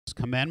just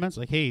commandments,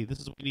 like, hey, this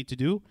is what you need to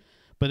do,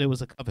 but it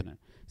was a covenant,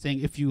 saying,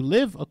 if you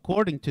live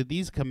according to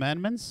these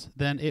commandments,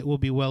 then it will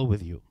be well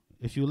with you.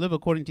 If you live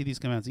according to these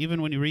commandments,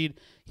 even when you read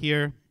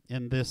here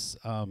in this,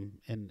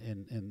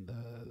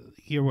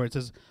 here where it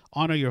says,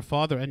 honor your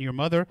father and your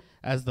mother,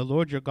 as the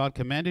Lord your God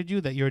commanded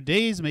you, that your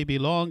days may be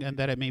long and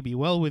that it may be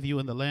well with you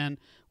in the land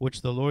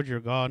which the Lord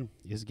your God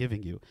is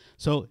giving you.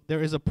 So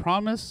there is a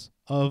promise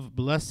of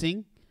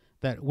blessing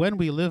that when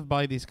we live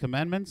by these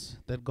commandments,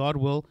 that God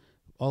will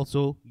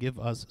also give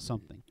us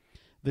something.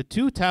 The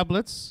two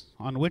tablets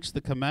on which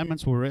the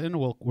commandments were written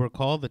were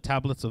called the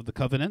tablets of the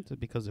covenant,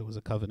 because it was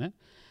a covenant.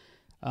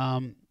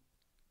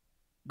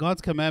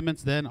 God's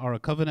commandments then are a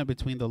covenant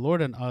between the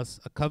Lord and us,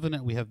 a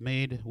covenant we have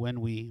made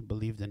when we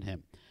believed in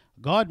him.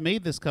 God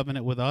made this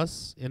covenant with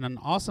us in an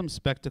awesome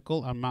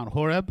spectacle on Mount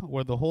Horeb,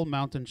 where the whole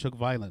mountain shook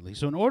violently.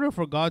 So in order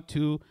for God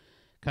to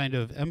kind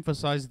of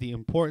emphasize the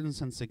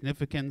importance and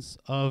significance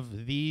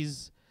of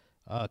these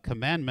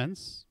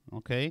commandments,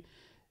 okay,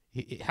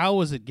 how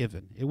was it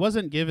given? It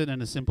wasn't given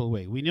in a simple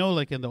way. We know,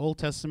 like in the Old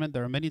Testament,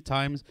 there are many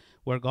times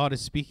where God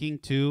is speaking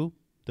to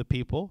the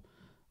people,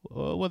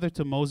 whether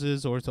to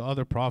Moses or to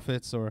other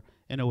prophets, or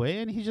in a way,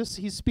 and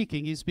he's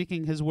speaking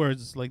his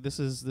words, like this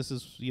is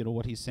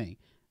what he's saying,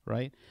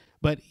 right?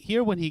 But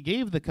here, when he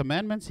gave the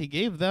commandments, he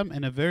gave them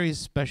in a very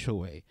special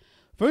way.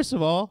 First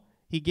of all,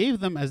 he gave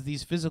them as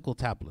these physical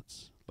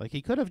tablets. Like,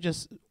 he could have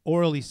just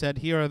orally said,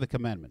 here are the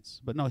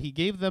commandments, but no, he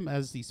gave them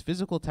as these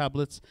physical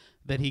tablets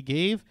that he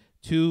gave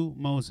to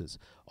Moses.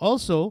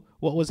 Also,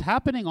 what was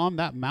happening on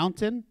that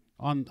mountain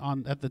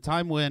at the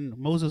time when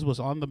Moses was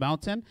on the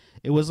mountain,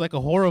 it was like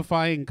a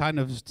horrifying kind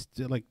of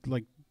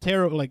like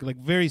terror, like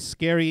very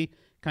scary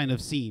kind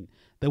of scene.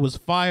 There was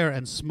fire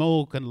and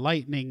smoke and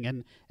lightning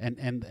and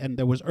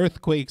there was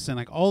earthquakes, and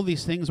like all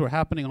these things were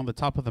happening on the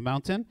top of the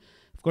mountain.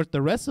 Of course,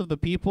 the rest of the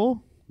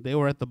people, they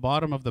were at the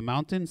bottom of the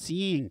mountain,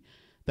 seeing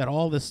that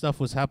all this stuff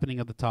was happening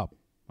at the top.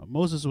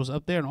 Moses was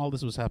up there and all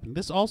this was happening.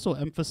 This also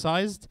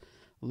emphasized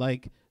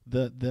like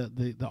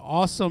the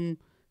awesome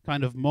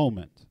kind of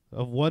moment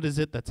of what is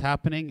it that's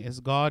happening is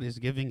God is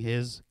giving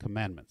his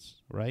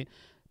commandments, right?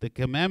 The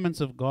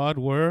commandments of God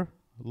were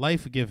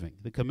life-giving.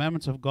 The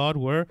commandments of God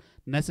were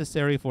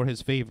necessary for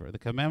his favor. The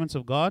commandments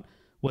of God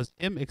was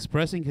him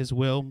expressing his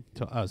will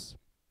to us.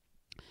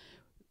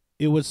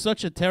 It was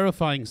such a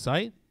terrifying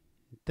sight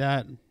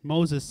that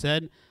Moses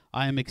said,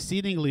 I am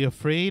exceedingly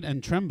afraid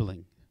and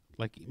trembling.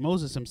 Like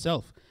Moses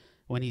himself,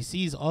 when he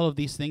sees all of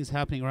these things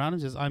happening around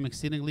him, says, I'm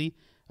exceedingly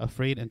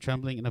afraid and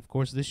trembling. And of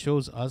course, this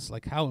shows us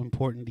like how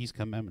important these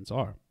commandments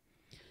are.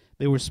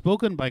 They were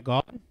spoken by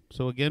God.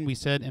 So again, we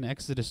said in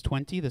Exodus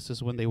 20, this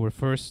is when they were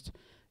first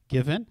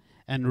given,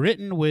 and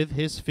written with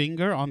his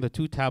finger on the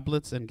two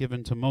tablets and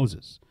given to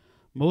Moses.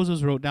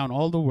 Moses wrote down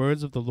all the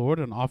words of the Lord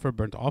and offered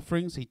burnt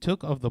offerings. He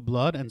took of the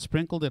blood and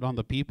sprinkled it on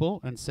the people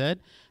and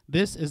said,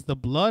 this is the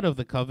blood of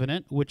the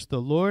covenant which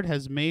the Lord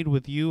has made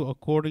with you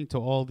according to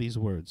all these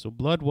words. So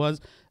blood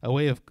was a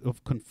way of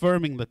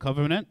confirming the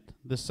covenant,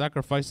 the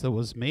sacrifice that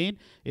was made.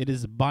 It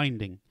is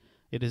binding.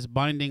 It is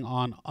binding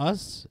on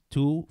us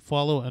to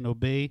follow and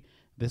obey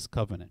this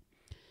covenant.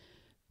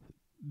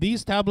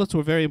 These tablets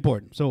were very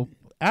important. So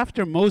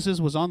after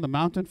Moses was on the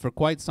mountain for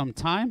quite some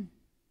time,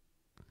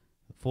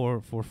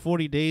 for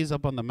 40 days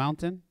up on the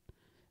mountain,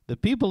 the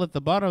people at the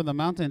bottom of the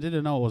mountain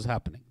didn't know what was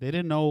happening. They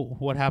didn't know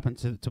what happened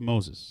to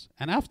Moses.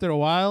 And after a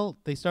while,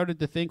 they started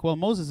to think, well,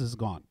 Moses is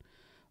gone.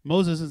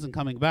 Moses isn't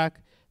coming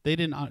back. They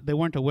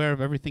weren't aware of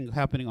everything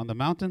happening on the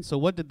mountain. So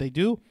what did they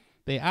do?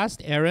 They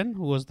asked Aaron,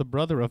 who was the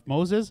brother of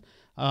Moses,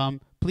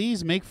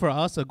 please make for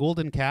us a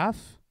golden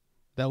calf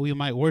that we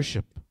might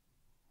worship,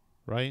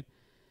 right?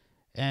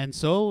 And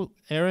so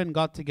Aaron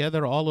got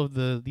together all of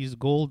these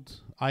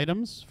gold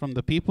items from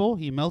the people.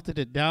 He melted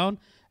it down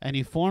and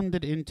he formed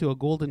it into a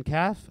golden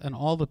calf, and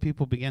all the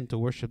people began to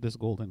worship this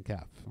golden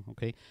calf.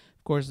 Okay,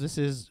 of course, this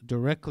is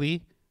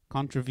directly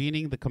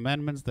contravening the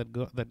commandments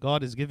that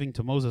God is giving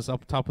to Moses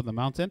up top of the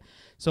mountain.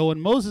 So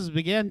when Moses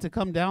began to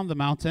come down the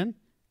mountain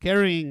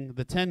carrying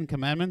the 10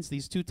 commandments,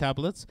 these two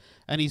tablets,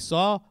 and he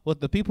saw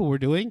what the people were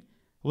doing,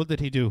 what did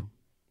he do?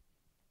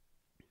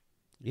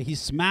 He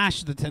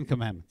smashed the 10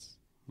 commandments.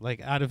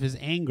 Like out of his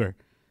anger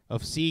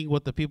of seeing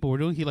what the people were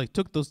doing, he like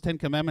took those 10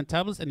 commandment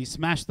tablets and he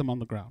smashed them on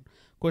the ground.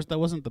 Of course, that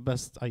wasn't the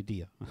best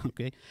idea,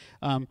 okay?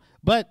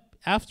 But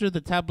after the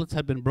tablets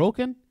had been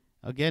broken,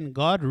 again,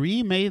 God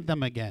remade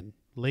them again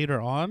later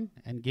on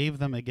and gave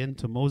them again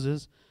to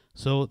Moses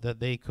so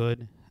that they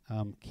could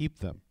keep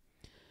them.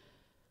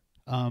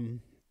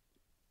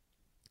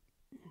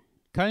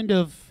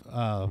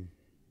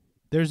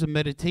 There's a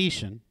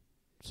meditation.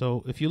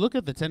 So if you look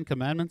at the 10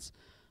 commandments,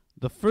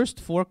 the first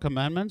 4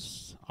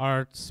 commandments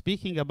are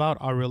speaking about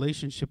our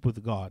relationship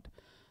with God.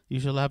 You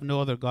shall have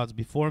no other gods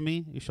before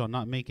me. You shall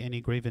not make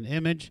any graven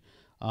image.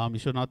 You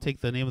shall not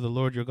take the name of the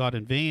Lord your God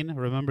in vain.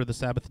 Remember the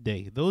Sabbath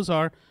day. Those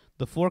are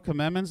the 4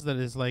 commandments that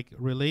is like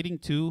relating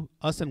to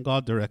us and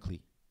God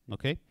directly.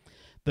 Okay?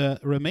 The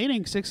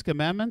remaining 6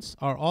 commandments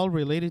are all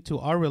related to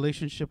our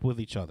relationship with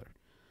each other.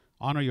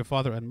 Honor your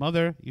father and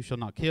mother. You shall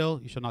not kill.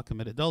 You shall not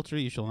commit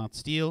adultery. You shall not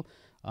steal.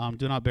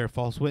 do not bear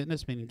false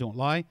witness, meaning don't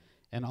lie,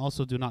 and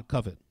also do not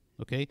covet.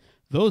 Okay,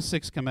 those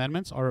 6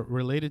 commandments are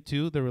related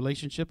to the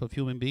relationship of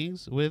human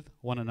beings with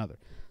one another.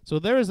 So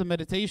there is a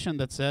meditation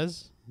that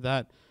says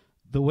that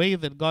the way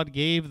that God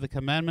gave the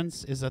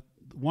commandments is that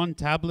one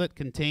tablet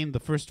contained the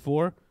first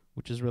 4,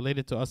 which is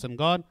related to us and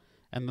God,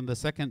 and then the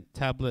second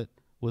tablet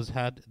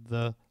had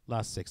the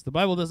last 6. The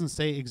Bible doesn't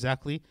say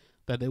exactly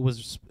that it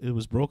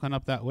was broken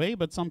up that way,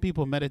 but some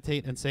people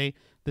meditate and say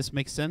this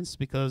makes sense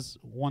because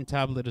one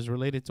tablet is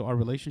related to our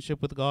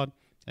relationship with God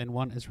and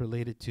one is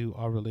related to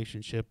our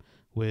relationship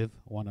with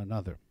one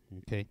another.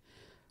 Okay.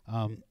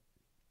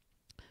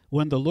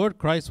 When the Lord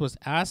Christ was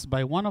asked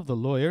by one of the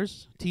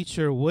lawyers,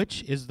 "Teacher,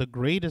 which is the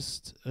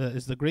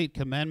great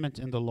commandment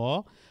in the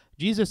law?"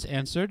 Jesus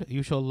answered,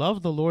 "You shall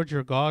love the Lord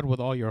your God with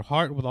all your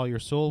heart, with all your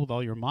soul, with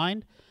all your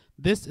mind.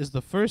 This is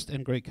the first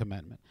and great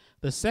commandment.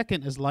 The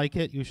second is like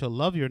it, you shall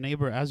love your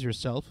neighbor as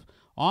yourself.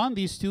 On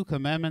these 2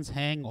 commandments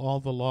hang all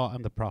the law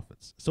and the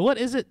prophets." So what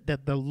is it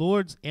that the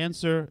Lord's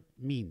answer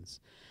means?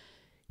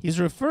 He's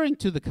referring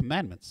to the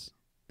commandments.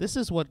 This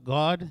is what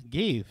God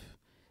gave.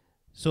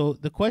 So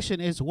the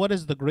question is, what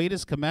is the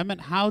greatest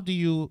commandment? How do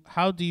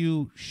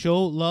you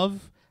show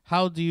love?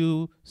 How do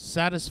you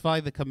satisfy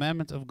the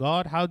commandment of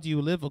God? How do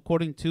you live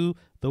according to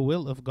the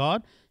will of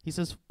God? He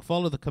says,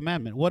 follow the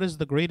commandment. What is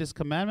the greatest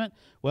commandment?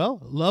 Well,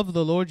 love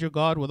the Lord your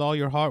God with all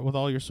your heart, with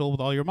all your soul,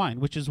 with all your mind,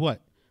 which is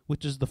what?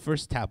 Which is the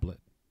first tablet,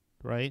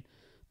 right?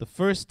 The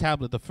first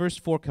tablet, the first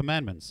 4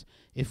 commandments.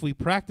 If we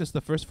practice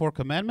the first 4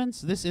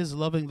 commandments, this is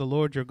loving the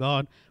Lord your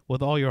God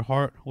with all your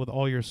heart, with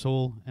all your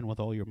soul, and with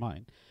all your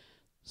mind.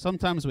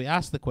 Sometimes we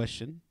ask the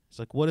question, it's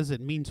like, what does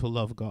it mean to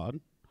love God?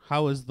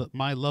 How is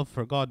my love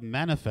for God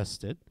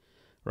manifested,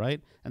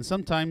 right? And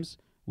sometimes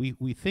we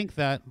think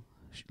that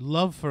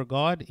love for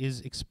God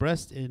is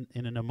expressed in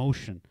an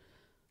emotion,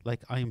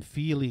 like I am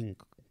feeling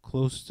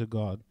close to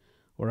God,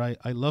 or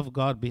I love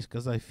God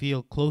because I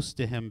feel close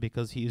to him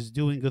because he is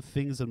doing good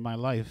things in my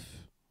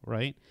life,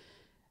 right?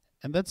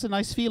 And that's a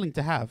nice feeling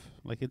to have.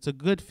 Like, it's a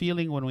good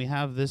feeling when we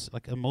have this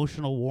like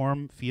emotional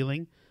warm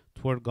feeling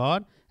toward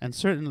God. And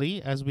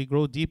certainly as we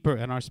grow deeper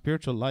in our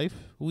spiritual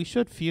life, we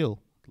should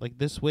feel like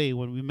this way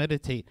when we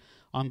meditate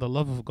on the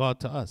love of God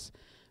to us.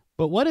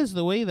 But what is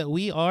the way that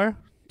we are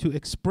to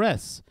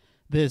express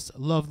this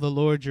love the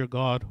Lord your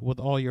God with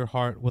all your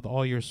heart, with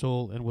all your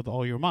soul, and with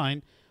all your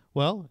mind?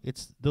 Well,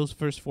 it's those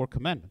first 4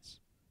 commandments.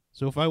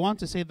 So if I want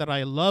to say that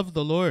I love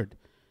the Lord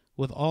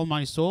with all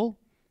my soul,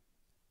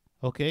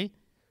 okay,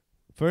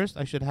 first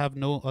I should have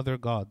no other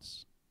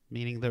gods,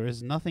 meaning there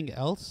is nothing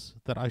else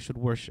that I should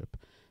worship.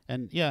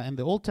 And yeah, in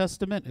the Old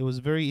Testament, it was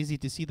very easy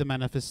to see the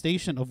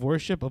manifestation of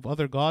worship of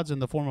other gods in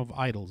the form of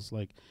idols.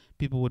 Like,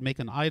 people would make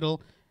an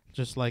idol,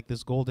 just like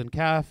this golden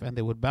calf, and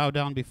they would bow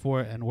down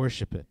before it and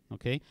worship it,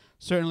 okay?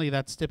 Certainly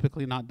that's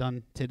typically not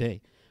done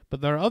today. But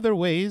there are other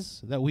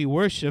ways that we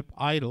worship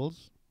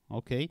idols,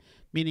 okay?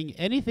 Meaning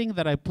anything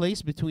that I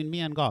place between me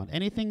and God,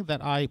 anything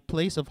that I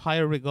place of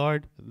higher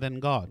regard than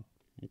God,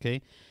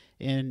 okay?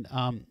 In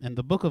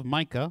the book of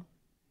Micah,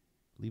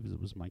 I believe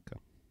it was Micah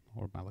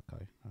or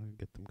Malachi, I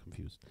get them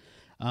confused.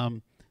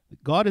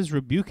 God is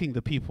rebuking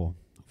the people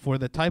for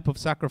the type of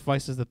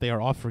sacrifices that they are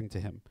offering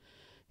to him.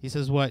 He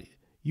says, what?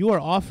 You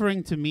are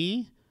offering to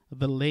me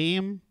the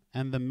lame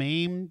and the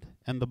maimed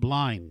and the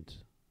blind.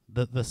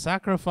 The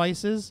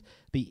sacrifices,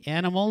 the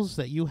animals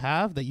that you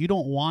have that you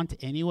don't want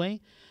anyway,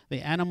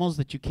 the animals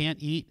that you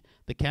can't eat,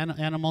 the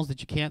animals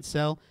that you can't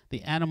sell,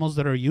 the animals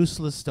that are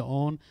useless to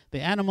own, the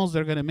animals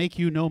that are going to make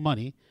you no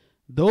money,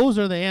 those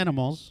are the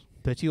animals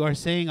that you are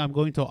saying I'm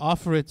going to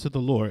offer it to the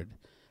Lord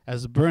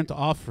as burnt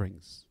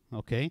offerings,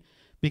 okay?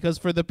 Because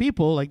for the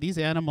people, like, these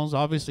animals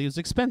obviously is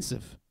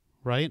expensive,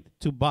 right?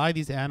 To buy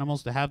these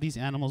animals, to have these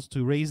animals,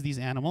 to raise these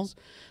animals.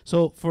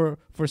 So for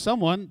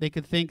someone, they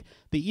could think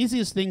the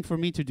easiest thing for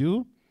me to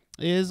do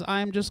is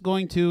I'm just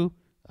going to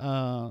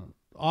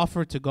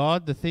offer to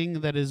God the thing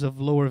that is of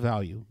lower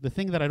value, the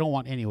thing that I don't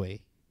want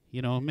anyway.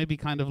 You know, maybe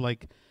kind of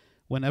like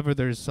whenever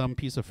there's some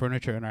piece of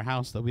furniture in our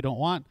house that we don't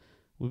want,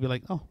 we'll be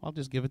like, oh, I'll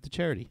just give it to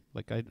charity.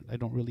 Like, I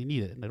don't really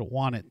need it and I don't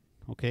want it,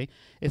 okay?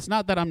 It's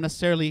not that I'm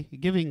necessarily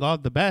giving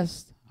God the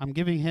best. I'm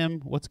giving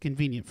him what's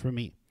convenient for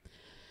me.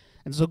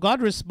 And so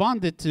God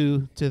responded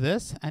to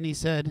this, and he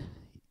said,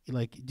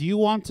 like, do you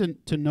want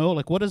to know,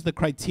 like, what is the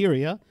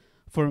criteria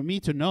for me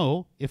to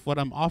know if what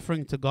I'm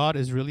offering to God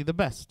is really the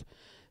best?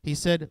 He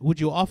said, would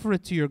you offer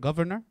it to your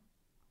governor?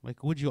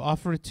 Like, would you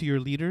offer it to your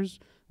leaders?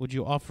 Would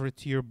you offer it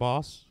to your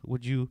boss?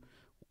 Would you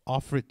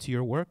offer it to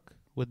your work?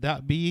 Would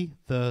that be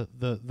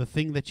the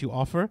thing that you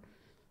offer?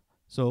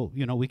 So,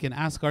 you know, we can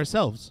ask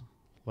ourselves,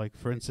 like,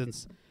 for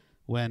instance,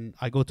 when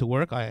I go to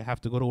work, I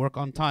have to go to work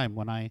on time.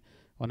 When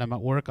I'm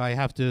at work, I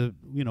have to,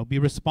 you know, be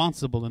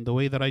responsible in the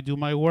way that I do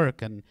my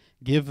work and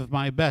give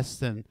my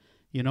best, and,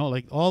 you know,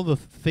 like all the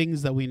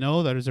things that we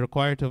know that is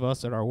required of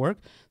us at our work.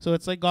 So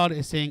it's like God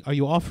is saying, are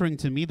you offering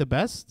to me the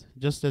best,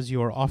 just as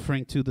you are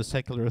offering to the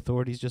secular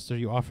authorities, just as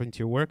you're offering to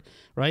your work,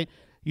 right?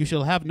 You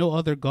shall have no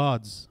other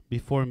gods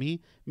before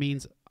me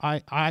means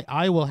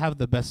I will have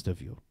the best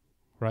of you,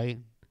 right?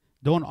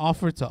 Don't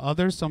offer to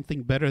others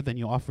something better than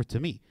you offer to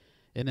me.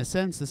 In a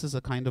sense, this is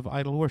a kind of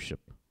idol worship.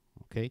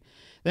 Okay.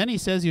 Then he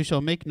says, you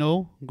shall make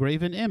no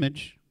graven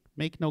image.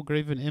 Make no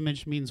graven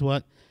image means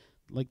what?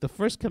 Like the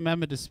first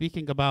commandment is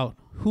speaking about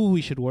who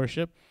we should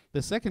worship.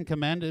 The second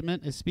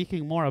commandment is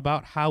speaking more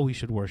about how we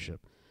should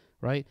worship,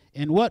 right?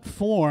 In what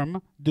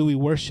form do we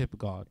worship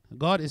God?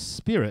 God is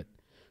spirit,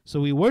 so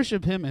we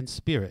worship him in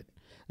spirit.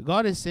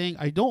 God is saying,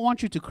 I don't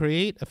want you to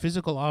create a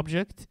physical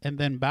object and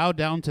then bow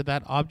down to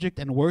that object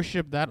and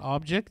worship that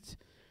object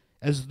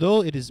as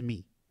though it is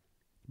me.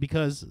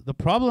 Because the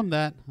problem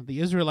that the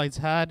Israelites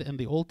had in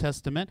the Old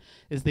Testament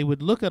is they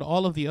would look at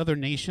all of the other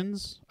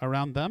nations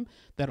around them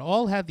that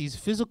all had these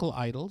physical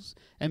idols,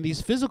 and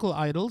these physical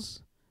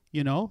idols,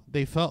 you know,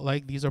 they felt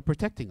like these are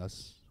protecting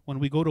us. When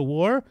we go to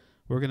war,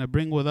 we're going to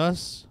bring with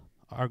us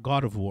our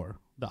god of war,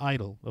 the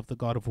idol of the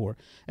god of war.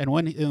 And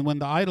when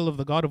the idol of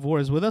the god of war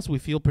is with us, we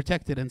feel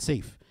protected and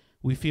safe.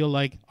 We feel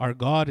like our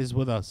God is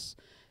with us.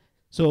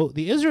 So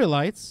the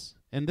Israelites,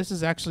 and this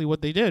is actually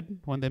what they did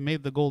when they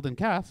made the golden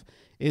calf,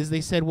 is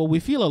they said, well, we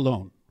feel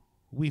alone.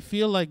 We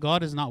feel like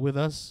God is not with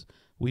us.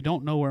 We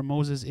don't know where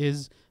Moses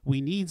is. We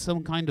need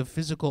some kind of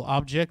physical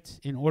object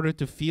in order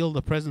to feel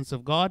the presence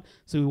of God.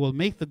 So we will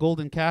make the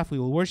golden calf, we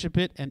will worship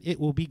it, and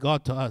it will be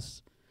God to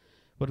us.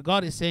 But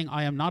God is saying,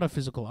 I am not a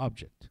physical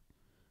object.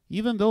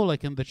 Even though,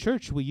 like in the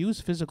church, we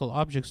use physical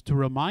objects to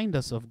remind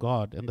us of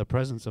God and the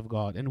presence of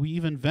God, and we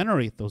even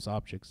venerate those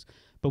objects.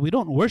 But we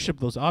don't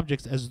worship those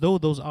objects as though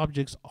those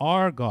objects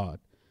are God,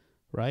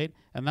 right?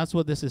 And that's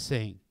what this is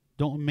saying.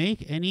 Don't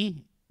make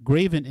any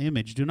graven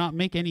image. Do not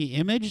make any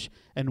image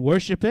and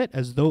worship it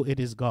as though it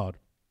is God.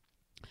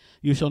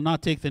 You shall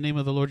not take the name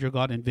of the Lord your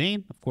God in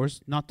vain. Of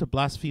course, not to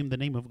blaspheme the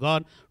name of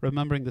God,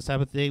 remembering the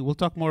Sabbath day. We'll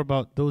talk more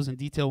about those in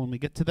detail when we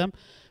get to them.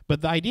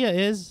 But the idea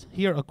is,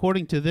 here,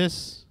 according to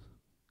this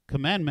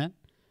commandment,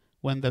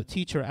 when the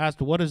teacher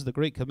asked, what is the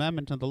great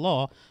commandment in the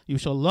law? You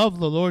shall love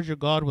the Lord your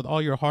God with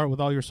all your heart, with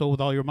all your soul,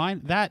 with all your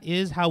mind. That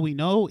is how we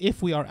know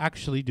if we are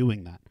actually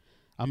doing that.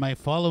 Am I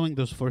following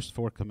those first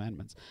 4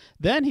 commandments?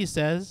 Then he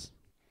says,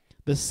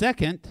 the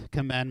second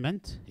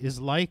commandment is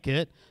like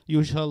it.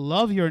 You shall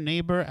love your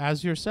neighbor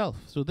as yourself.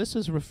 So this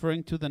is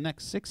referring to the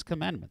next 6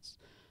 commandments.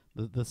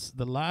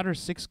 The latter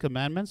 6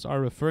 commandments are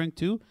referring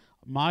to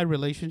my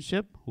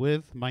relationship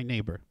with my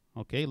neighbor.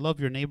 Okay, love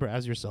your neighbor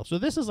as yourself. So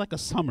this is like a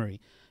summary.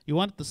 You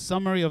want the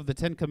summary of the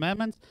 10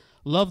 commandments?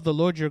 Love the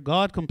Lord your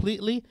God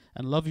completely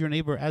and love your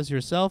neighbor as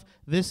yourself.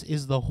 This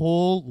is the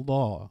whole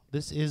law.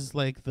 This is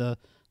like the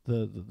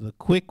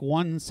quick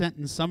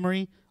 1-sentence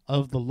summary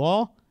of the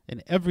law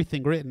and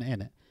everything written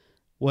in it.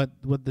 What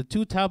the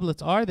 2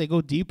 tablets are, they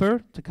go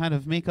deeper to kind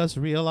of make us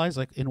realize,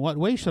 like, in what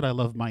way should I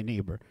love my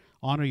neighbor?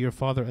 Honor your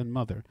father and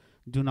mother.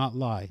 Do not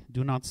lie.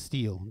 Do not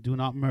steal. Do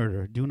not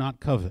murder. Do not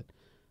covet.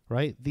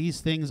 Right?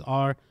 These things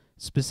are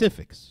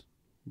specifics.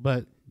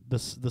 But the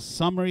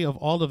summary of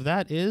all of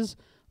that is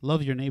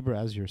love your neighbor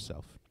as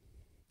yourself.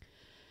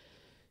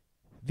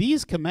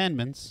 These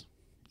commandments,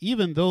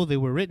 even though they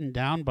were written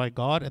down by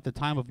God at the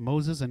time of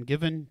Moses and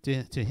given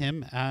to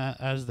him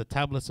as the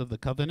tablets of the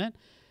covenant,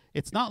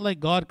 it's not like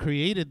God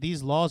created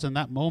these laws in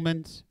that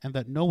moment and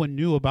that no one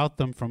knew about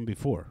them from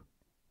before,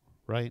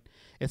 right?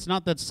 It's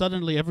not that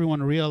suddenly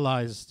everyone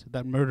realized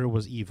that murder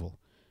was evil.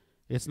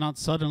 It's not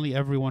suddenly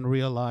everyone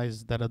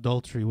realized that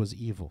adultery was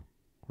evil,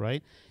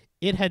 right?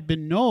 It had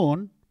been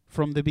known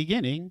from the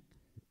beginning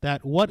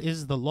that what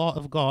is the law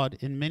of God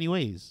in many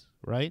ways,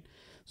 right?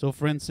 So,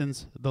 for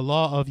instance, the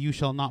law of you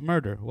shall not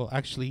murder. Well,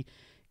 actually,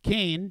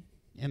 Cain,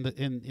 in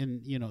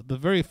the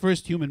very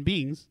first human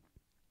beings,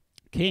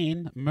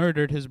 Cain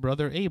murdered his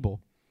brother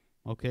Abel,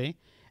 okay?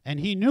 And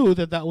he knew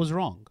that that was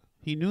wrong.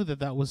 He knew that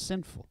that was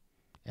sinful.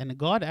 And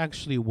God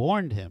actually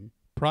warned him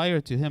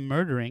prior to him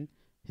murdering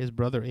his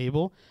brother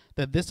Abel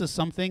that this is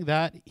something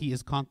that he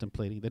is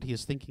contemplating, that he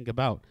is thinking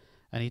about.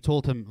 And he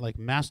told him, like,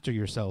 master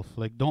yourself.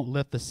 Like, don't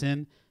let the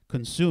sin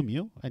consume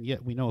you. And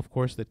yet we know, of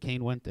course, that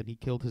Cain went and he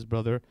killed his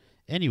brother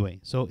anyway.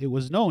 So it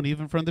was known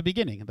even from the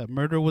beginning that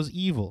murder was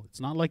evil. It's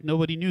not like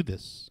nobody knew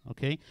this,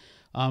 okay?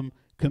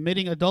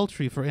 Committing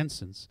adultery, for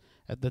instance.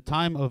 At the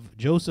time of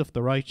Joseph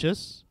the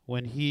righteous,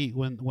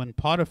 when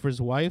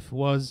Potiphar's wife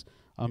was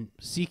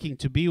seeking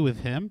to be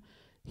with him,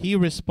 he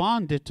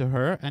responded to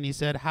her and he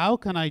said, how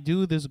can I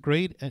do this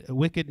great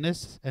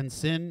wickedness and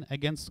sin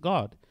against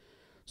God?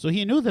 So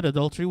he knew that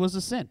adultery was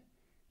a sin,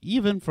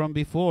 even from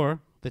before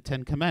the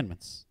 10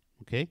 commandments,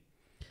 okay?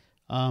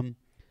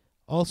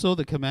 Also,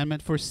 the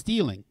commandment for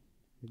stealing.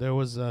 There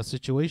was a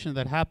situation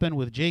that happened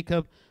with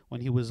Jacob when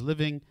he was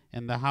living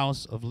in the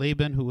house of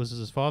Laban, who was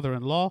his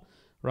father-in-law,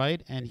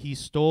 right? And he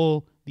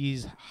stole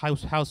these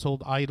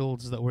household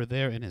idols that were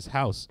there in his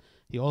house.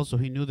 He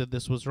knew that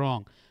this was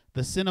wrong.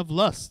 The sin of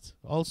lust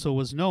also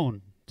was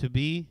known to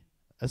be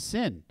a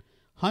sin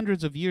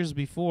hundreds of years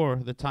before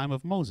the time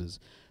of Moses.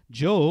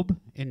 Job,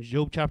 in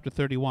Job chapter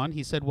 31,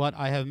 he said, what?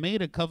 I have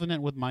made a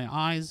covenant with my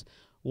eyes.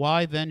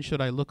 Why then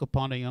should I look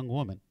upon a young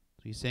woman?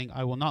 So he's saying,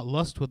 I will not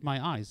lust with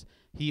my eyes.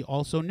 He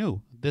also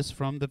knew this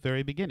from the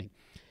very beginning.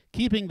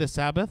 Keeping the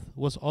Sabbath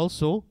was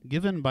also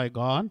given by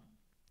God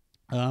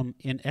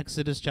in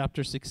Exodus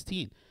chapter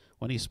 16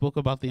 when he spoke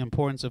about the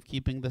importance of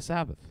keeping the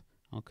Sabbath.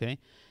 Okay,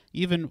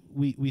 even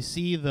we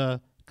see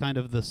the kind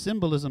of the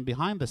symbolism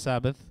behind the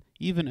Sabbath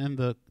even in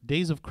the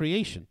days of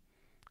creation.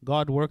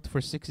 God worked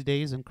for 6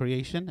 days in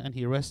creation and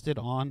he rested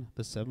on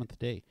the seventh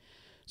day.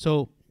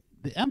 So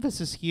the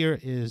emphasis here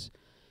is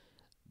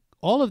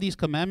all of these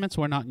commandments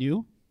were not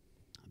new.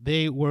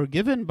 They were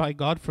given by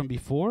God from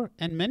before,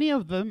 and many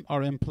of them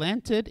are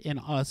implanted in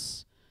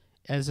us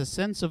as a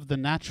sense of the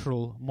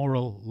natural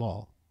moral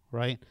law,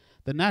 right?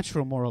 The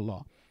natural moral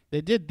law.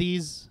 They did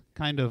these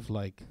kind of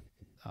like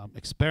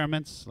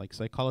experiments, like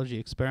psychology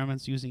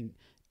experiments using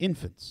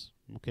infants,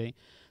 okay?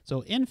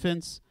 So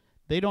infants,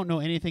 they don't know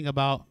anything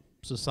about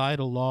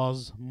societal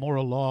laws,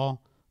 moral law,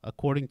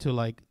 according to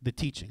like the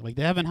teaching. Like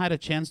they haven't had a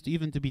chance to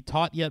even to be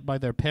taught yet by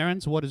their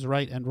parents what is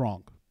right and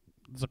wrong.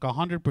 It's like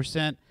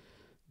 100%,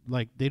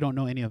 like they don't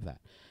know any of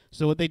that.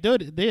 So what they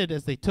did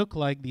is they took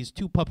like these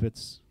two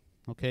puppets,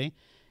 okay?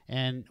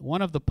 And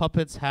one of the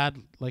puppets had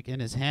like in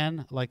his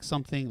hand like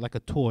something like a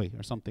toy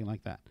or something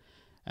like that.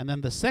 And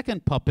then the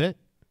second puppet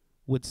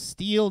would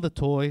steal the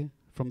toy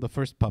from the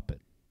first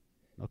puppet,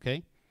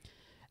 okay?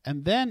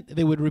 And then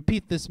they would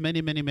repeat this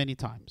many, many, many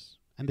times.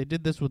 And they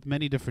did this with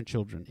many different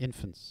children,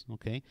 infants,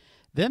 okay?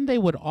 Then they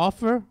would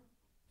offer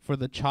for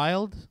the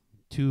child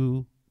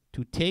to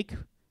take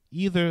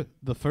either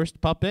the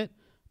first puppet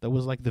that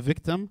was like the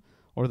victim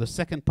or the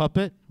second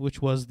puppet,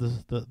 which was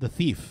the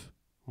thief,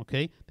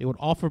 okay? They would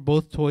offer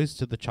both toys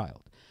to the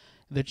child.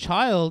 The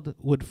child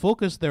would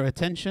focus their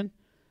attention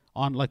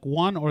on like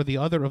one or the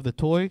other of the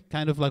toy,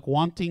 kind of like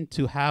wanting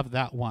to have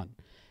that one.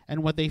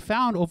 And what they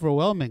found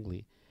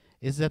overwhelmingly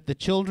is that the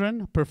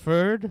children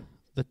preferred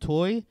the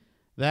toy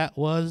that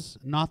was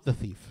not the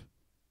thief,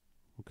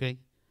 okay?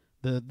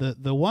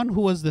 The one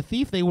who was the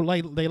thief, they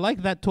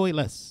liked that toy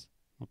less,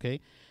 okay?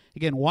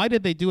 Again, why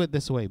did they do it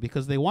this way?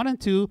 Because they wanted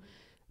to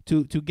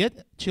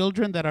get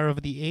children that are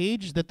of the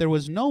age that there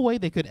was no way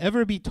they could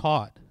ever be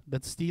taught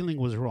that stealing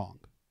was wrong,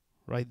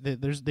 right?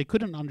 They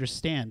couldn't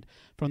understand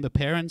from the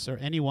parents or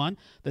anyone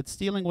that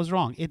stealing was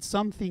wrong. It's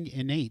something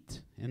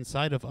innate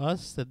inside of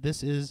us that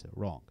this is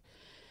wrong.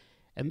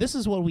 And this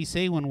is what we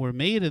say when we're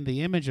made in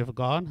the image of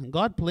God.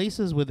 God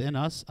places within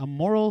us a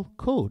moral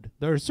code.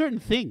 There are certain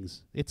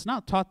things. It's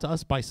not taught to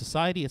us by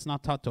society. It's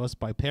not taught to us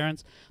by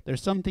parents.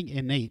 There's something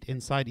innate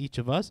inside each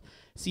of us.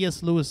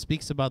 C.S. Lewis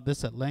speaks about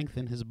this at length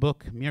in his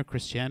book, Mere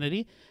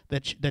Christianity,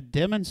 that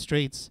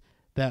demonstrates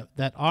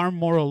that our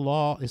moral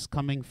law is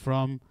coming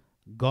from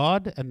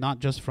God and not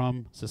just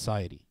from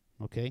society.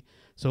 Okay?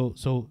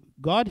 So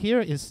God here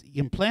is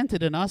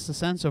implanted in us a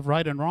sense of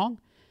right and wrong,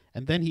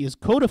 and then he is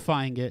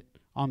codifying it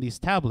on these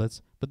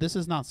tablets, but this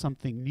is not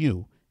something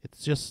new.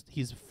 It's just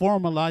he's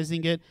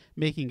formalizing it,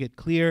 making it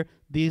clear,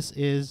 this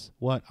is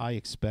what I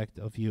expect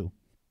of you.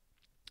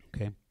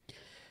 Okay.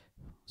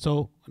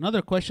 So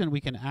another question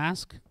we can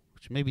ask,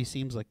 which maybe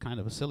seems like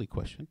kind of a silly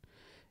question,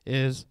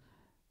 is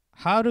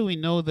how do we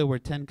know there were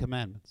 10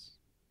 commandments?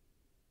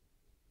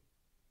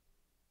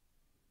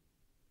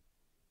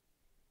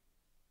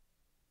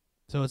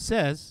 So it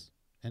says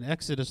in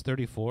Exodus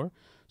 34,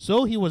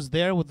 so he was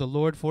there with the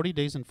Lord 40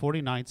 days and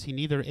 40 nights. He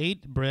neither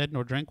ate bread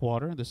nor drank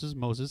water. This is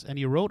Moses. And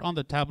he wrote on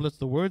the tablets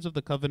the words of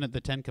the covenant,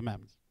 the 10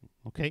 commandments.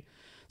 Okay?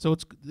 So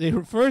they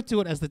refer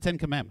to it as the 10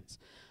 commandments.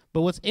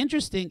 But what's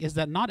interesting is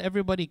that not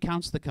everybody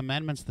counts the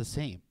commandments the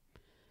same.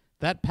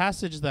 That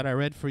passage that I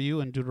read for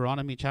you in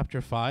Deuteronomy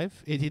chapter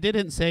 5, he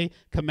didn't say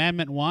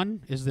commandment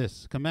 1 is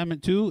this,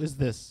 commandment 2 is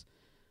this.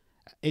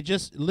 It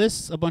just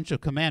lists a bunch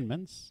of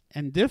commandments,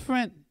 and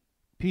different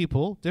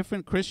people,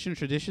 different Christian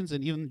traditions,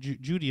 and even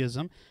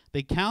Judaism,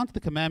 they count the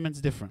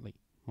commandments differently,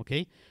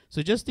 okay?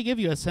 So just to give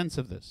you a sense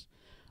of this,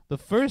 the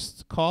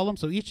first column,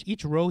 so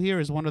each row here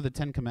is one of the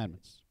 10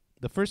 commandments.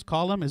 The first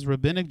column is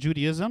Rabbinic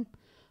Judaism.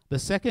 The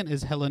second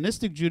is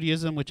Hellenistic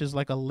Judaism, which is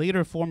like a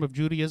later form of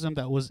Judaism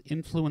that was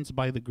influenced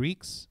by the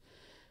Greeks.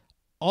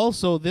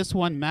 Also, this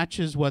one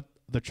matches what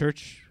the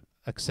church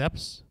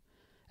accepts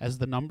as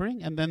the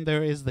numbering. And then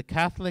there is the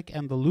Catholic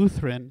and the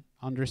Lutheran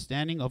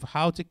understanding of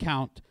how to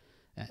count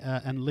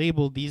and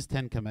label these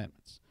 10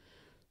 commandments.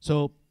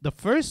 So the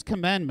first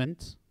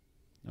commandment,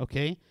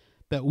 okay,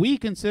 that we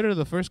consider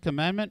the first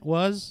commandment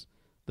was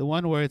the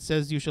one where it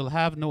says, you shall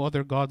have no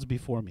other gods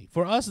before me.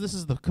 For us, this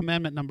is the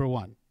commandment number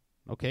 1,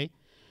 okay?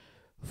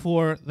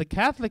 For the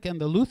Catholic and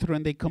the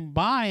Lutheran, they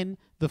combine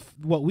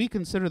what we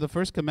consider the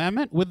first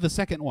commandment with the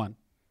second one,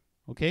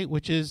 okay,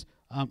 which is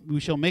we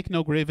shall make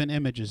no graven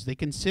images. They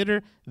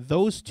consider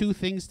those two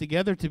things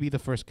together to be the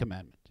first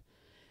commandment.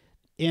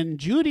 In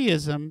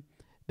Judaism,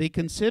 they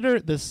consider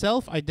the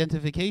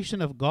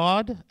self-identification of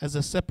God as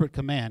a separate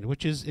command,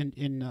 which is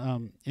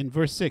in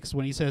verse 6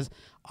 when he says,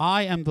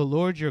 I am the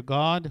Lord your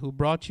God who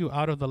brought you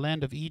out of the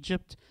land of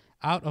Egypt,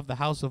 out of the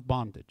house of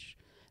bondage.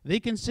 They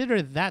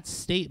consider that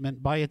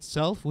statement by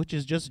itself, which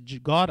is just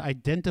God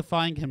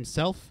identifying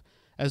himself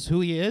as who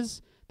he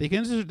is, they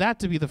consider that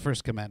to be the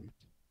first commandment.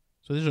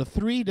 So these are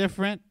 3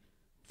 different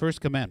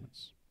first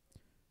commandments.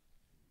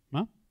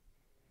 Huh?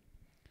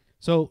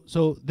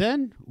 So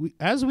then,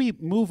 as we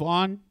move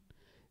on,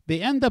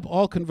 they end up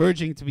all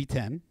converging to be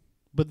 10,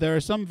 but there are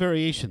some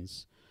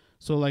variations.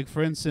 So like,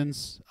 for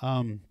instance,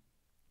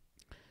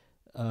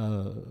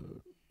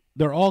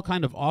 they're all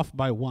kind of off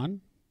by one,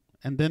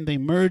 and then they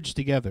merge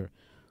together.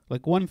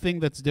 Like one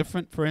thing that's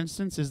different, for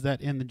instance, is that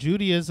in the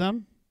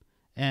Judaism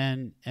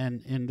and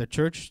in the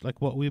church, like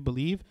what we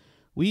believe,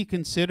 we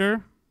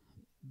consider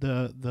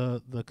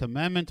the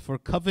commandment for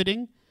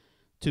coveting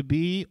to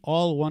be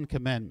all one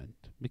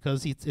commandment,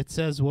 because it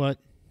says what,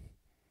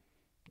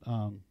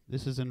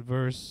 this is in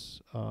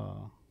verse,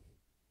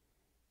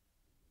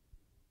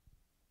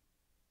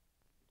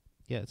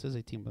 yeah, it says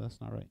 18, but that's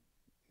not right.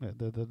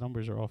 The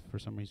numbers are off for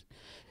some reason.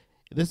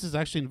 This is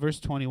actually in verse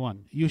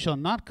 21. You shall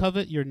not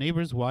covet your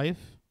neighbor's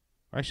wife.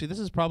 Or actually, this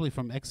is probably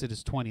from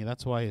Exodus 20.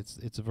 That's why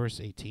it's verse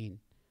 18.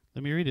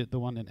 Let me read it, the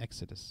one in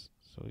Exodus,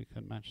 so you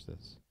can match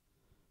this.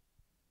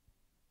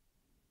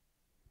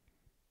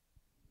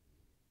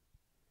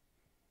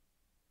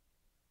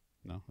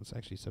 No, it's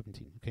actually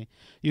 17. Okay.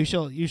 You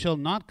shall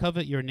not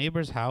covet your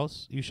neighbor's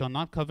house. You shall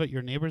not covet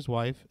your neighbor's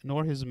wife,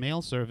 nor his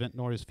male servant,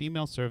 nor his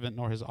female servant,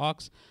 nor his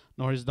ox,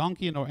 nor his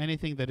donkey, nor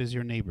anything that is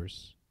your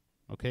neighbor's.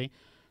 Okay.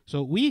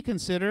 So we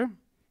consider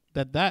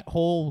that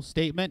whole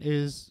statement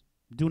is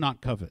do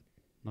not covet.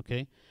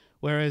 Okay.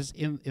 Whereas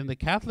in the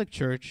Catholic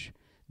Church,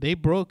 they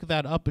broke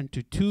that up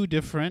into two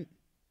different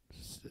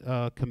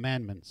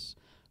commandments.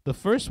 The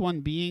first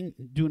one being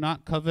do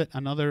not covet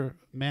another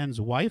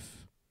man's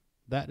wife.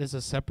 That is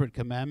a separate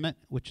commandment,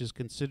 which is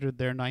considered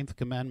their 9th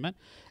commandment.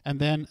 And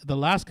then the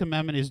last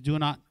commandment is do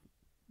not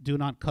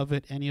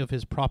covet any of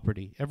his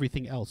property,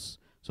 everything else.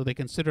 So they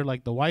consider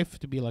like the wife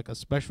to be like a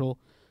special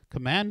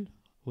command,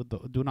 with the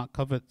do not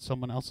covet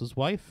someone else's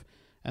wife,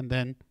 and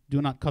then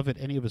do not covet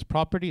any of his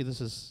property. This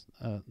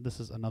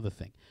is another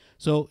thing.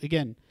 So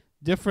again,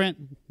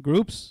 different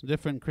groups,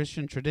 different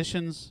Christian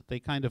traditions, they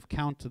kind of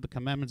count the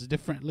commandments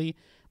differently,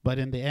 but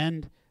in the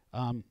end,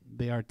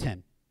 they are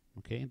 10.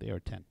 Okay, they are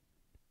 10.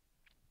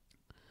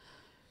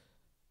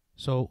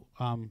 So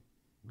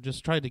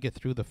just try to get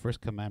through the first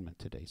commandment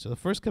today. So the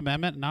first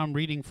commandment, now I'm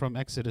reading from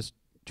Exodus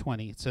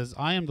 20. It says,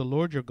 I am the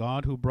Lord your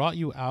God who brought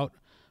you out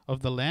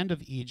of the land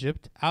of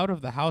Egypt, out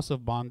of the house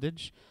of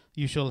bondage.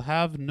 You shall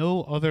have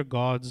no other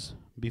gods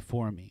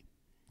before me.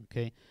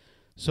 Okay.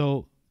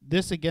 So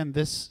this, again,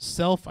 this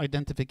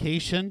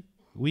self-identification,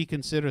 we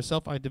consider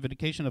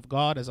self-identification of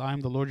God as I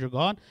am the Lord your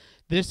God.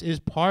 This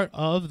is part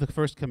of the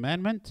first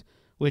commandment,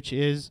 which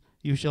is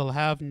you shall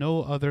have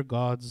no other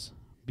gods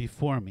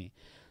before me.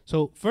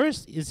 So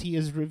first is he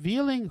is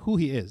revealing who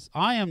he is.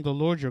 I am the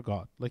Lord your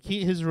God. Like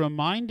he is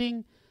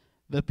reminding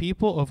the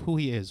people of who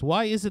he is.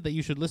 Why is it that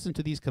you should listen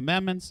to these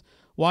commandments?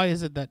 Why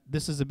is it that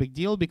this is a big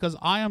deal? Because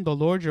I am the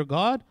Lord your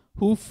God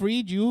who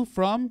freed you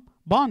from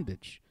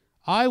bondage.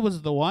 I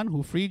was the one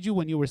who freed you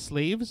when you were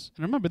slaves.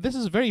 And remember, this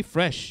is very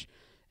fresh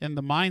in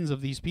the minds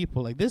of these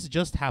people. Like this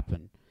just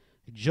happened.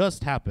 It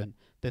just happened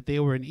that they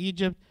were in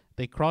Egypt.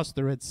 They crossed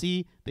the Red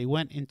Sea. They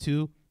went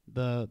into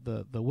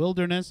the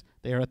wilderness.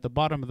 They are at the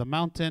bottom of the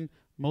mountain.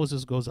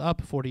 Moses goes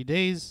up 40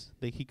 days.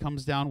 He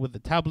comes down with the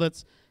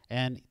tablets,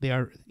 and they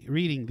are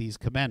reading these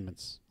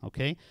commandments.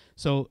 Okay,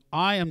 so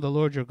I am the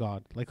Lord your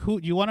God. Like, who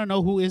you want to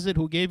know? Who is it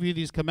who gave you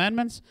these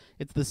commandments?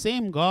 It's the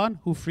same God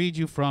who freed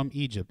you from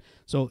Egypt.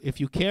 So if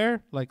you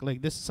care, like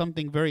this is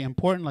something very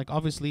important. Like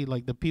obviously,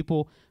 like the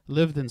people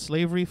lived in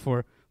slavery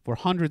for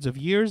hundreds of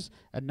years,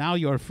 and now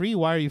you are free.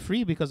 Why are you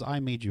free? Because I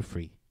made you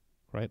free.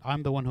 Right?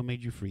 I'm the one who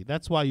made you free.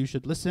 That's why you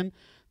should listen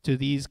to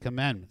these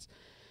commandments.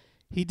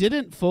 He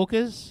didn't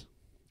focus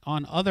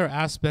on other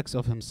aspects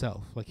of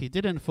himself. Like he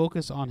didn't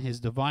focus on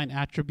his divine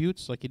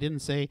attributes. Like he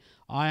didn't say,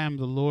 I am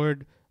the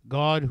Lord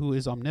God who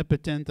is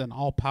omnipotent and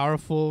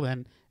all-powerful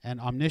and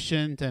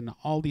omniscient and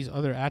all these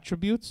other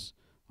attributes.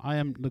 I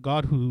am the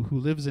God who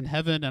lives in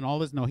heaven and all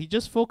this. No, he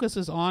just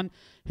focuses on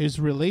his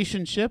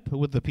relationship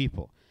with the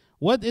people.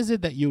 What is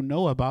it that you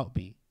know about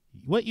me?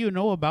 What you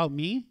know about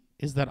me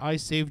is that I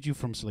saved you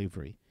from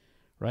slavery,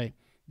 right?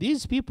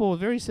 These people are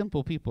very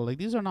simple people. Like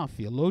these are not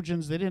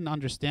theologians. They didn't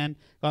understand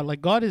God. Like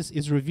God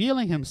is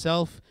revealing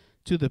himself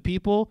to the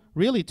people,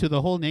 really to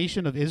the whole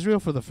nation of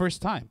Israel for the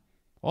first time.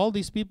 All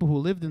these people who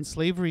lived in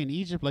slavery in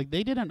Egypt, like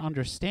they didn't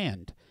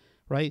understand,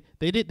 right?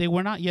 They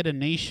were not yet a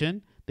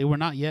nation. They were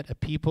not yet a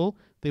people.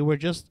 They were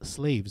just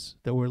slaves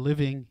that were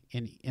living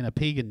in a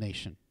pagan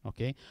nation,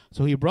 okay?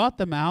 So he brought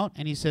them out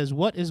and he says,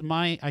 what is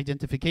my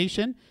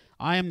identification?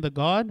 I am the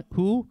God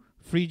who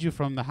freed you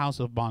from the house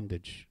of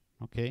bondage.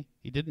 Okay,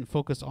 he didn't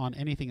focus on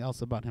anything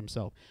else about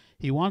himself.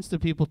 He wants the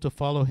people to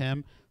follow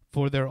him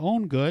for their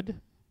own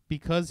good,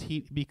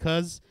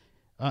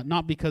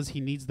 not because he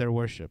needs their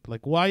worship.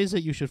 Like, why is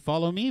it you should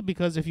follow me?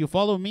 Because if you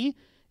follow me,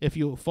 if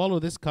you follow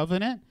this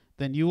covenant,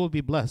 then you will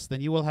be blessed.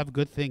 Then you will have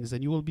good things.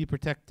 And you will be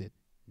protected.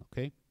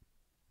 Okay.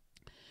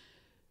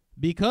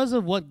 Because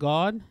of what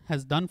God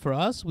has done for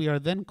us, we are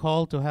then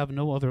called to have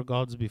no other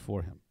gods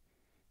before him.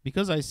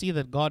 Because I see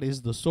that God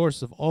is the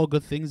source of all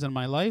good things in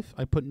my life,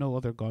 I put no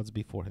other gods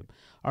before him.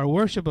 Our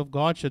worship of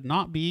God should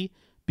not be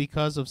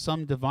because of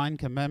some divine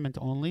commandment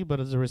only, but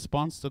as a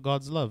response to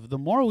God's love. The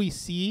more we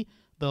see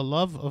the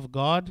love of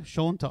God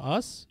shown to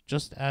us,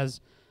 just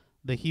as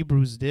the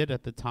Hebrews did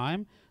at the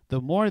time,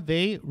 the more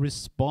they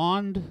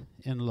respond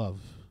in love.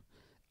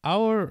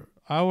 Our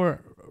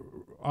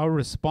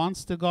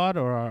response to God,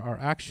 or our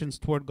actions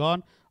toward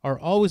God, are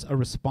always a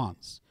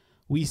response.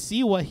 We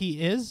see what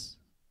He is,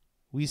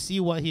 we see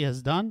what He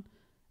has done,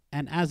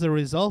 and as a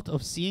result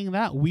of seeing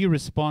that, we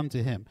respond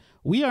to Him.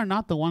 We are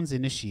not the ones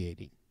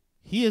initiating.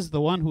 He is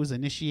the one who is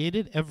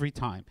initiated every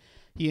time.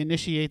 He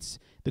initiates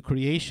the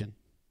creation.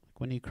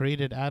 When He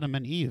created Adam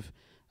and Eve,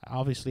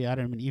 obviously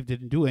Adam and Eve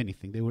didn't do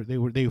anything.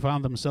 They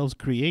found themselves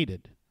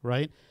created,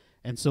 right?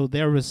 And so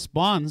their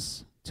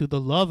response to the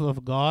love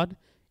of God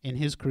in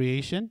His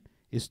creation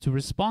is to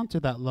respond to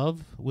that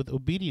love with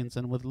obedience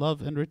and with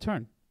love in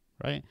return,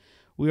 right?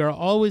 We are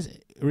always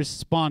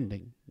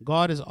responding.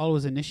 God is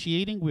always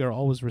initiating. We are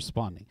always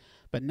responding.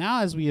 But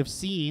now, as we have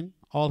seen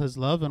all His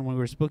love, and when we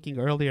were speaking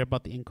earlier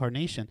about the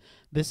incarnation,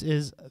 this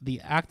is the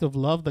act of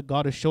love that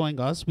God is showing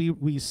us.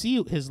 We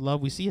see His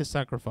love, we see His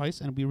sacrifice,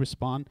 and we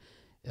respond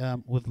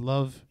with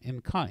love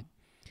in kind.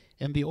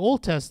 In the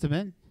Old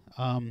Testament,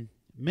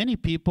 many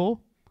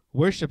people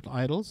worshipped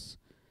idols,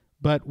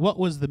 but what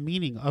was the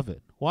meaning of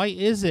it? Why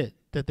is it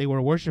that they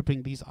were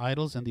worshiping these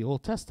idols in the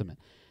Old Testament?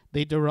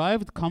 They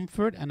derived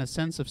comfort and a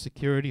sense of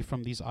security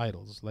from these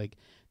idols. Like,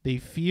 they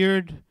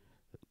feared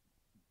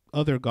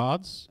other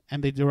gods,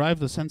 and they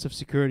derived a sense of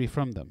security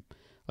from them.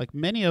 Like,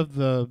 many of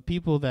the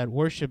people that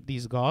worship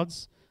these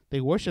gods, they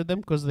worship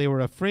them because they were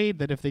afraid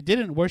that if they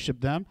didn't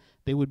worship them,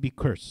 they would be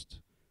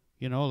cursed.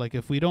 You know, like,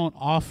 if we don't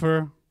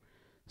offer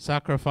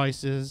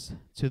sacrifices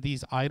to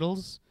these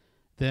idols,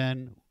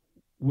 then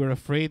we're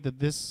afraid that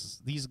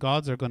these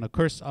gods are going to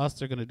curse us,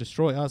 they're going to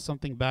destroy us,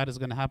 something bad is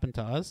going to happen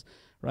to us,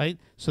 right?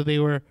 So they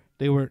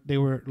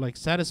were like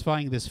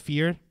satisfying this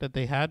fear that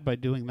they had by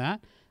doing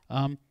that.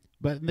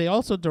 But they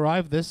also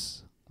derive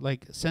this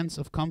like sense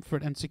of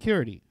comfort and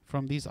security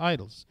from these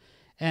idols.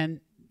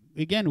 And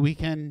again, we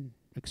can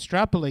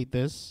extrapolate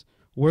this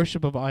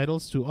worship of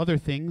idols to other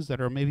things that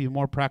are maybe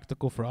more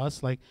practical for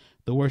us, like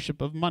the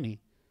worship of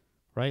money,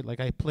 right? Like,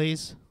 I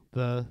place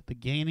the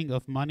gaining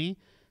of money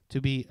to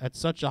be at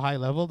such a high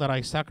level that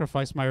I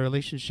sacrifice my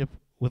relationship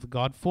with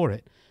God for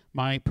it.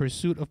 My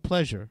pursuit of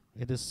pleasure,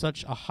 it is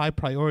such a high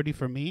priority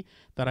for me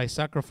that I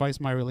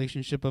sacrifice my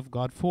relationship of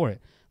God for it.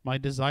 My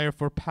desire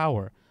for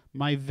power,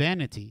 my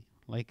vanity,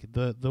 like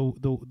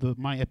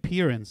my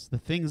appearance, the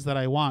things that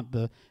I want,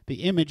 the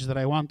image that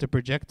I want to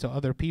project to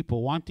other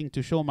people, wanting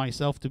to show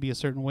myself to be a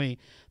certain way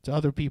to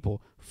other people.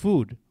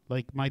 Food,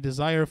 like my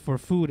desire for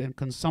food and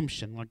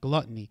consumption, like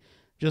gluttony,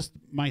 just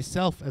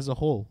myself as a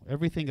whole,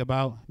 everything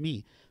about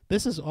me.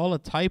 This is all a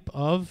type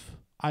of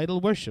idol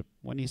worship.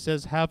 When He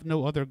says, have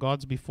no other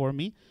gods before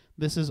me,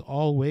 this is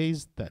all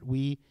ways that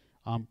we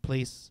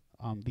place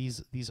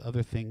these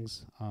other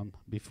things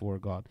before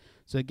God.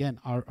 So again,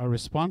 our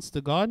response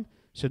to God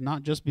should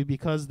not just be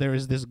because there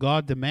is this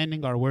God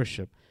demanding our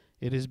worship.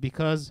 It is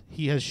because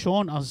He has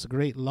shown us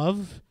great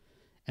love,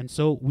 and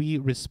so we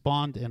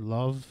respond in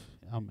love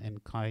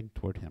and kind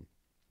toward Him.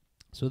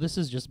 So this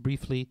is just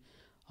briefly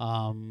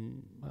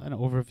an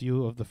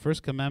overview of the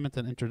first commandment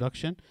and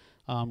introduction.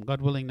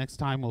 God willing, next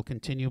time we'll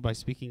continue by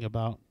speaking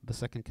about the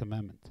second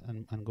commandment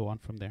and go on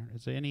from there.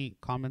 Is there any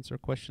comments or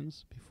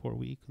questions before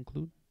we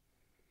conclude?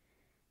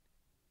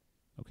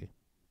 Okay,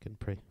 we can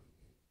pray.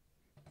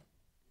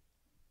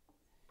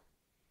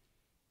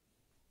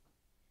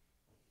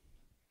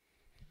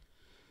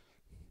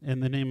 In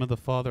the name of the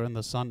Father, and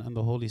the Son, and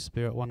the Holy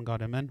Spirit, one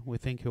God, amen. We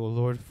thank you, O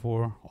Lord,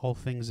 for all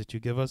things that you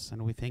give us,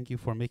 and we thank you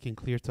for making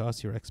clear to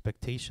us your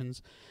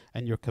expectations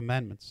and your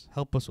commandments.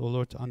 Help us, O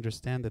Lord, to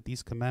understand that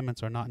these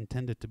commandments are not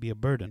intended to be a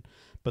burden,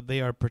 but they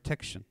are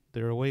protection.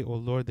 They're a way, O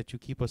Lord, that you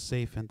keep us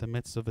safe in the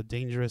midst of a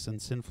dangerous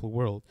and sinful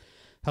world.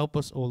 Help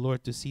us, O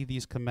Lord, to see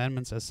these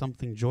commandments as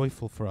something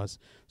joyful for us,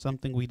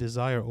 something we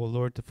desire, O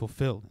Lord, to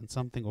fulfill, and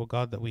something, O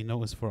God, that we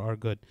know is for our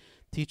good.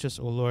 Teach us,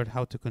 O Lord,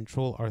 how to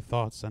control our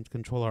thoughts and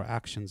control our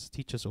actions.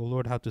 Teach us, O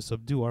Lord, how to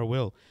subdue our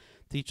will.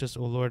 Teach us,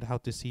 O Lord, how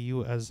to see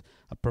you as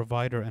a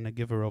provider and a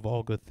giver of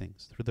all good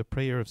things. Through the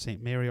prayer of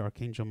St. Mary,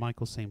 Archangel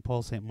Michael, St.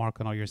 Paul, St. Mark,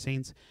 and all your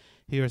saints,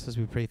 hear us as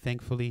we pray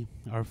thankfully.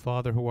 Our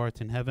Father who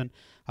art in heaven,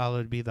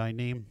 hallowed be thy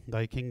name.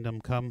 Thy kingdom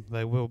come,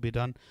 thy will be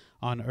done,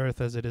 on earth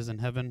as it is in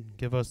heaven.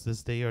 Give us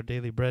this day our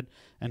daily bread,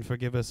 and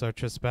forgive us our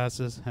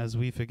trespasses, as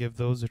we forgive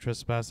those who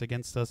trespass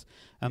against us.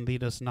 And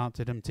lead us not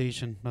to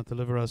temptation, but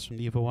deliver us from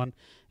the evil one.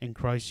 In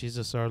Christ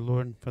Jesus our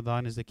Lord, for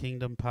thine is the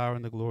kingdom, power,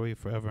 and the glory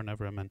forever and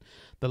ever. Amen.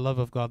 The love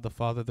of God the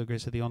Father, the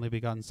grace of the only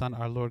begotten Son,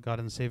 our Lord God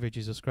and Savior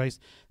Jesus Christ,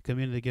 the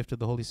communion of the gift of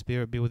the Holy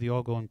Spirit be with you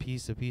all. Go in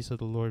peace. The peace of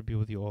the Lord be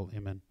with you all.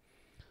 Amen.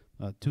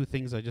 Two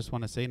things I just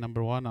want to say.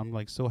 Number one, I'm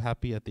like so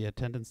happy at the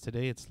attendance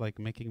today. It's like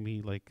making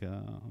me like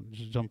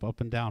just jump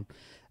up and down.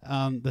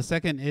 The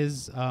second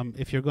is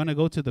if you're going to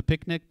go to the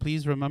picnic,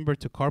 please remember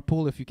to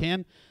carpool if you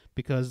can,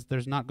 because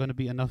there's not going to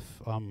be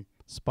enough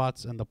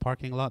spots in the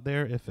parking lot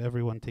there if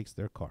everyone takes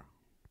their car.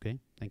 Okay,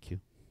 thank you.